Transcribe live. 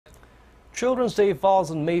Children's Day falls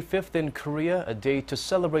on May 5th in Korea, a day to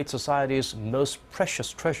celebrate society's most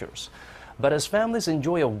precious treasures. But as families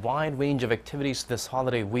enjoy a wide range of activities this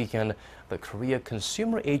holiday weekend, the Korea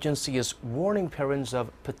Consumer Agency is warning parents of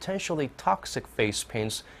potentially toxic face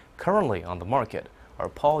paints currently on the market. Our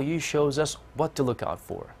Paul Yu shows us what to look out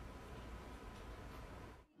for.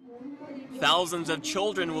 Thousands of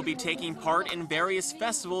children will be taking part in various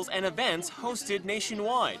festivals and events hosted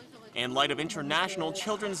nationwide in light of International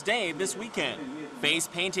Children's Day this weekend. Face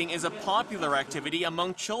painting is a popular activity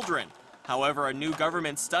among children. However, a new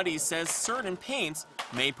government study says certain paints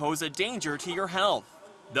may pose a danger to your health.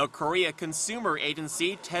 The Korea Consumer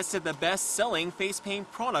Agency tested the best-selling face paint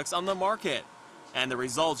products on the market, and the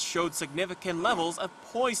results showed significant levels of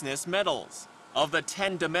poisonous metals. Of the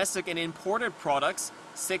 10 domestic and imported products,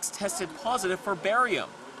 6 tested positive for barium,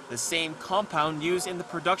 the same compound used in the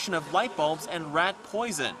production of light bulbs and rat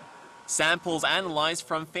poison. Samples analyzed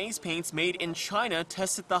from face paints made in China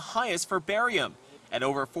tested the highest for barium, at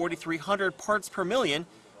over 4,300 parts per million,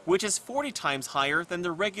 which is 40 times higher than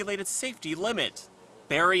the regulated safety limit.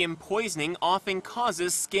 Barium poisoning often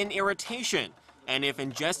causes skin irritation, and if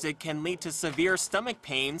ingested can lead to severe stomach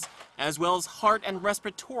pains, as well as heart and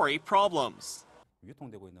respiratory problems.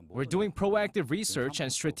 We're doing proactive research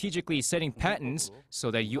and strategically setting patents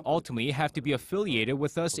so that you ultimately have to be affiliated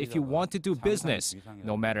with us if you want to do business,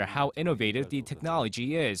 no matter how innovative the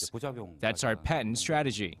technology is. That's our patent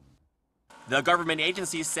strategy. The government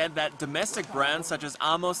agency said that domestic brands such as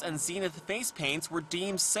Amos and Zenith face paints were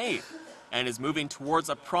deemed safe and is moving towards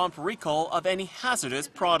a prompt recall of any hazardous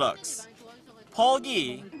products. Paul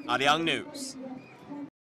Yi, Arirang News.